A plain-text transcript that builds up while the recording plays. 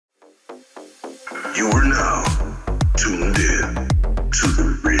You are now tuned in to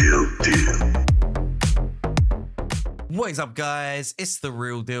the real deal. What is up, guys? It's the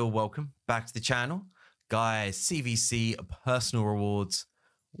real deal. Welcome back to the channel. Guys, CVC personal rewards.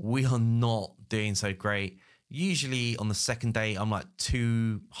 We are not doing so great. Usually on the second day, I'm like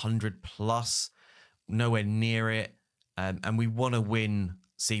 200 plus, nowhere near it. And we want to win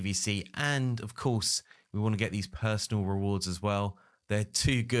CVC. And of course, we want to get these personal rewards as well. They're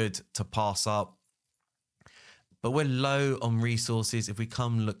too good to pass up. But we're low on resources. If we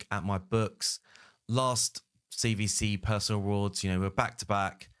come look at my books, last CVC personal rewards, you know, we're back to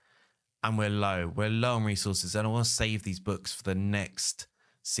back and we're low. We're low on resources. And I want to save these books for the next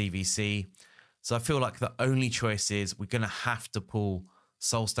CVC. So I feel like the only choice is we're going to have to pull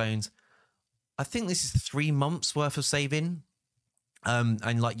Soulstones. I think this is 3 months worth of saving.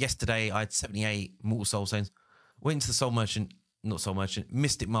 And like yesterday, I had 78 mortal Soulstones. Went into the Soul Merchant, not Soul Merchant,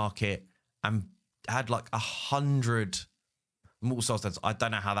 Mystic Market, and had like 100 mortal Soulstones. I don't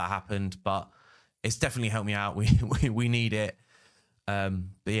know how that happened, but it's definitely helped me out. We need it. But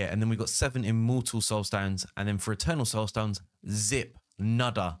yeah, and then we got 7 immortal Soulstones, and then for eternal Soulstones, zip,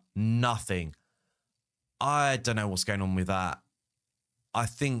 nada, nothing. I don't know what's going on with that. I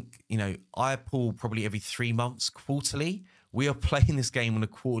think, you know, I pull probably every 3 months, quarterly. We are playing this game on a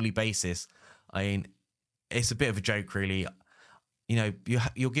quarterly basis. I mean, it's a bit of a joke, really. You know,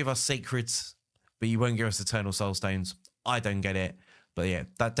 you'll give us sacreds, but you won't give us eternal Soulstones. I don't get it. But yeah,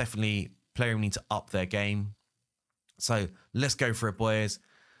 that definitely, player need to up their game. So let's go for it, boys.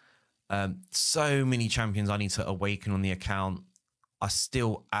 So many champions I need to awaken on the account. I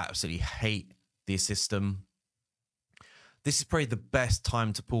still absolutely hate this system. This is probably the best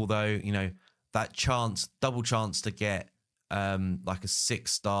time to pull, though. You know, that chance, double chance to get like a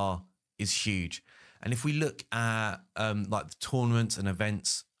 6-star is huge. And if we look at like the tournaments and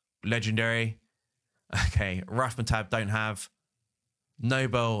events, legendary. Okay, Rathmatab don't have.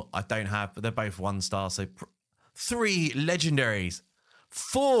 Nobel I don't have, but they're both 1-star. So 3 legendaries.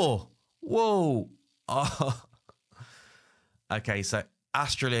 4. Whoa. Oh. Okay, so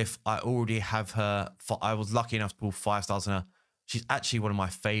Astrolith, I already have her. I was lucky enough to pull 5 stars on her. She's actually one of my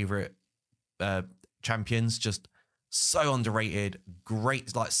favorite champions. Just so underrated.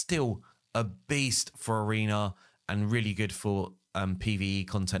 Great, like still a beast for arena and really good for PvE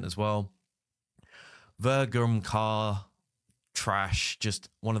content as well. Vergumkar, trash, just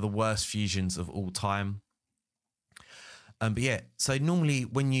one of the worst fusions of all time. But yeah, so normally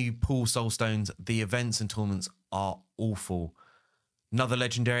when you pull Soulstones, the events and tournaments are awful. Another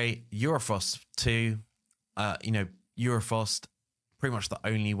legendary, Eurofrost too. You know, Eurofrost, pretty much the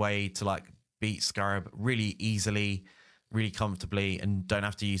only way to like beat Scarab really easily, really comfortably, and don't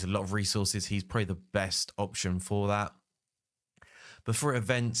have to use a lot of resources. He's probably the best option for that. But for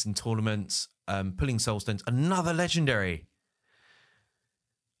events and tournaments, pulling Soulstones, another legendary.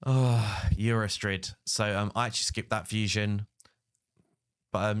 Oh, Eurostrid. So I actually skipped that fusion.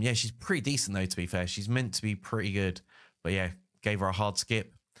 But yeah, she's pretty decent though, to be fair. She's meant to be pretty good. But yeah, gave her a hard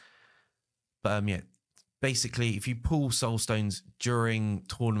skip. But yeah, basically, if you pull Soulstones during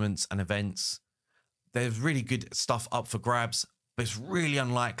tournaments and events, there's really good stuff up for grabs, but it's really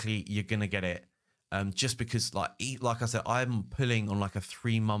unlikely you're going to get it. Just because, like I said, I'm pulling on like a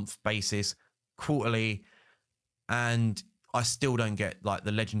 3-month basis, quarterly, and I still don't get like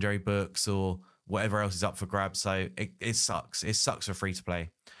the legendary books or whatever else is up for grabs. So it sucks. It sucks for free to play.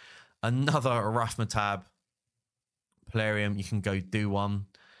 Another Rathmatab. Polarium, you can go do one.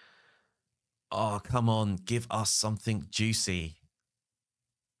 Oh, come on. Give us something juicy.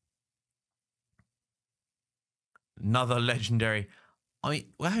 Another legendary. I mean,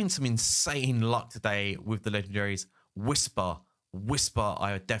 we're having some insane luck today with the legendaries. Whisper. Whisper,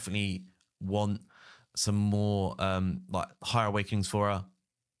 I definitely want some more like higher awakenings for her.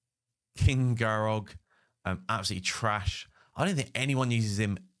 King Garog, absolutely trash. I don't think anyone uses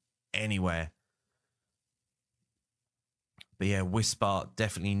him anywhere. But yeah, Whisper,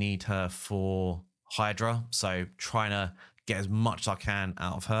 definitely need her for Hydra. So trying to get as much as I can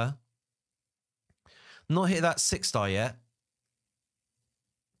out of her. Not hit that 6-star yet.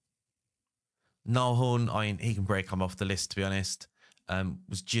 Nullhorn, I mean, he can probably come off the list, to be honest.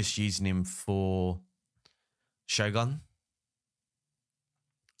 Was just using him for Shogun.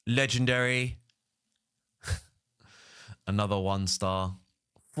 Legendary. Another 1-star.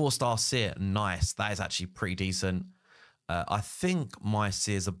 4-star Seer, nice. That is actually pretty decent. I think my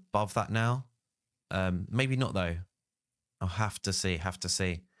Seer's above that now. Maybe not though. I'll have to see,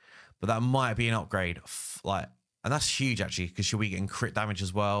 But that might be an upgrade. And that's huge actually, because she'll be getting crit damage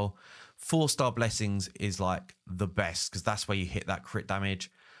as well. 4-star Blessings is like the best, because that's where you hit that crit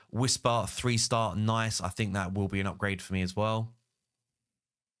damage. Whisper 3-star, nice. I think that will be an upgrade for me as well.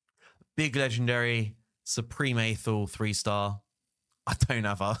 Big legendary, Supreme Aethel 3-star. I don't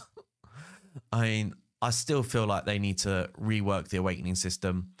have her. I mean, I still feel like they need to rework the awakening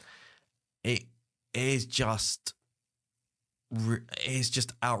system. It is just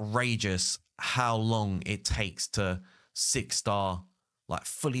outrageous how long it takes to 6-star, like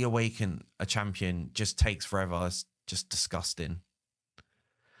fully awaken a champion. Just takes forever. It's just disgusting.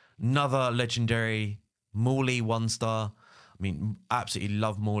 Another legendary, Morley 1-star. I mean, absolutely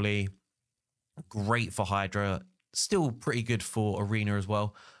love Morley. Great for Hydra. Still pretty good for Arena as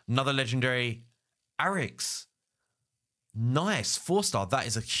well. Another legendary, Arix. Nice, 4-star. That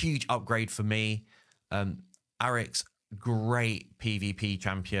is a huge upgrade for me. Arix, great PvP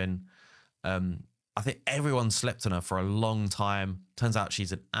champion. I think everyone slept on her for a long time. Turns out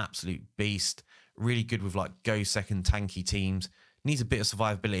she's an absolute beast. Really good with like go second tanky teams. Needs a bit of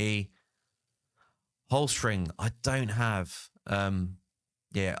survivability. Holstring, I don't have.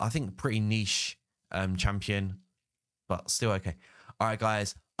 Yeah, I think pretty niche champion, but still okay. All right,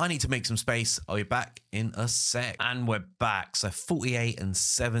 guys, I need to make some space. I'll be back in a sec. And we're back. So 48 and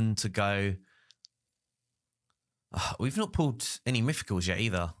 7 to go. We've not pulled any mythicals yet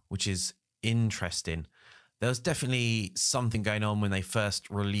either, which is interesting. There was definitely something going on when they first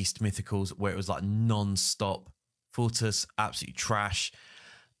released mythicals where it was like non-stop. Fortus, absolute trash.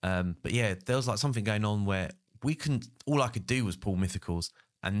 But yeah, there was like something going on where we couldn't, all I could do was pull mythicals.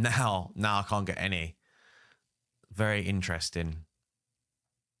 And now I can't get any. Very interesting.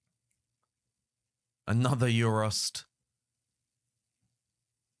 Another Eurost.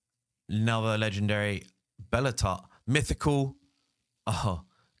 Another legendary. Bellatar. Mythical. Oh,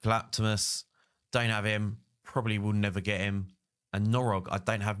 Galaptimus. Don't have him. Probably will never get him. And Norog. I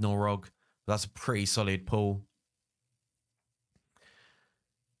don't have Norog. But that's a pretty solid pull.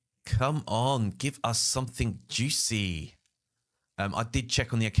 Come on. Give us something juicy. I did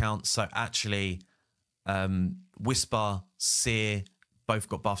check on the account. So actually, Whisper, Seer, both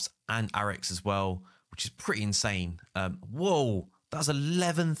got buffs. And Arix as well, which is pretty insane. Whoa. That's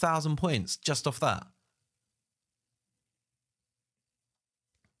 11,000 points just off that.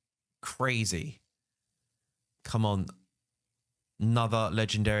 Crazy. Come on. Another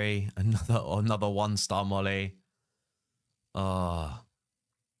legendary. Another 1-star Molly. Oh.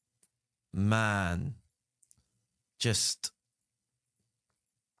 Man. Just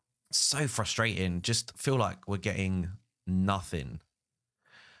so frustrating. Just feel like we're getting nothing.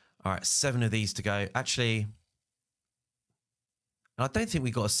 All right, 7 of these to go. Actually, I don't think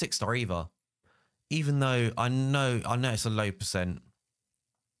we got a 6-star either. Even though I know it's a low percent.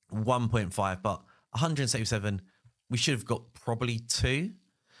 1.5, but 177, we should have got probably 2.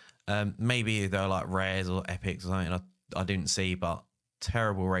 Maybe they're like rares or epics or something I didn't see, but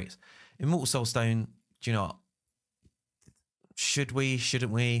terrible rates. Immortal Soulstone, do you know what? Should we?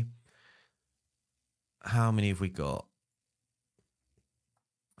 Shouldn't we? How many have we got?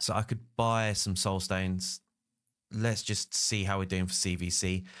 So I could buy some Soulstones. Let's just see how we're doing for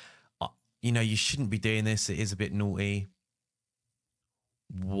CVC. You know, you shouldn't be doing this. It is a bit naughty.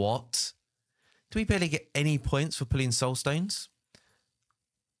 What? Do we barely get any points for pulling Soulstones?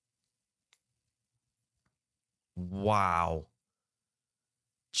 Wow.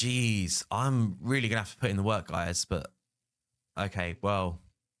 Jeez, I'm really going to have to put in the work, guys, but okay, well,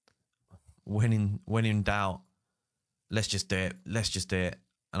 when in doubt, let's just do it. Let's just do it.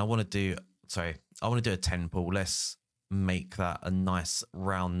 And I want to do a 10 pull. Let's make that a nice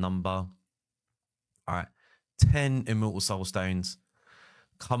round number. All right, 10 Immortal Soulstones.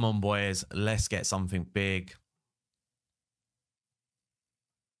 Come on, boys. Let's get something big.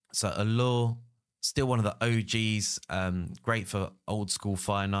 So Allure, still one of the OGs. Great for old school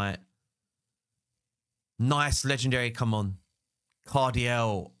Fire Knight. Nice legendary. Come on.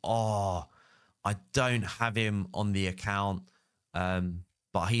 Cardiel. Oh, I don't have him on the account.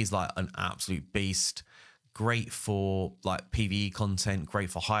 But he's like an absolute beast. Great for like PvE content. Great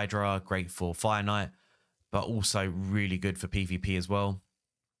for Hydra. Great for Fire Knight. But also really good for PvP as well.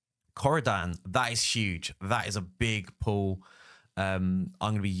 Corridan, that is huge. That is a big pull. I'm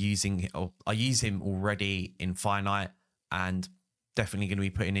going to be using, I use him already in Fire Knight, and definitely going to be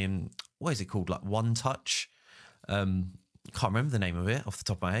putting in, what is it called? Like One Touch. Can't remember the name of it off the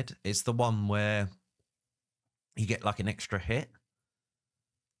top of my head. It's the one where you get like an extra hit.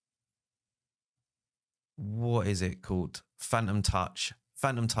 What is it called? Phantom Touch.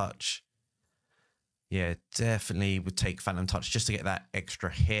 Phantom Touch. Yeah, definitely would take Phantom Touch just to get that extra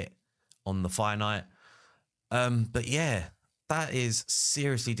hit on the Fire Knight. But yeah, that is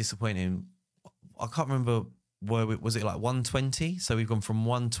seriously disappointing. I can't remember was it like 120? So we've gone from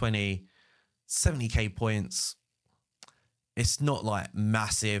 120, 70k points. It's not like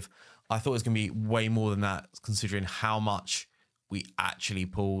massive. I thought it was going to be way more than that, considering how much we actually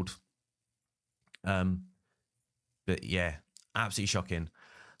pulled. But yeah, absolutely shocking.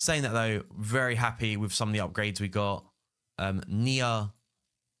 Saying that though, very happy with some of the upgrades we got. Nia,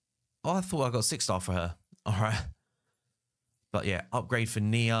 oh, I thought I got 6-star for her. All right. But yeah, upgrade for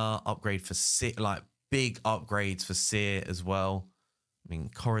Nia, upgrade for Seer, like big upgrades for Seer as well. I mean,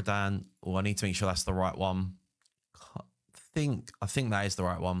 Corridan, oh, I need to make sure that's the right one. I think that is the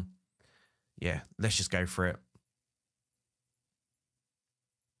right one. Yeah, let's just go for it.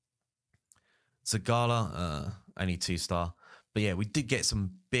 Zagala, only 2-star. But yeah, we did get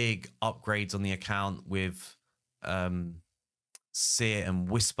some big upgrades on the account with Seer and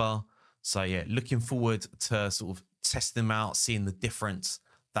Whisper. So yeah, looking forward to sort of testing them out, seeing the difference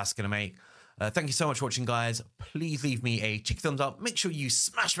that's going to make. Thank you so much for watching, guys. Please leave me a cheeky thumbs up. Make sure you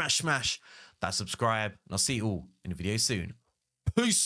smash that subscribe. And I'll see you all in a video soon. Peace.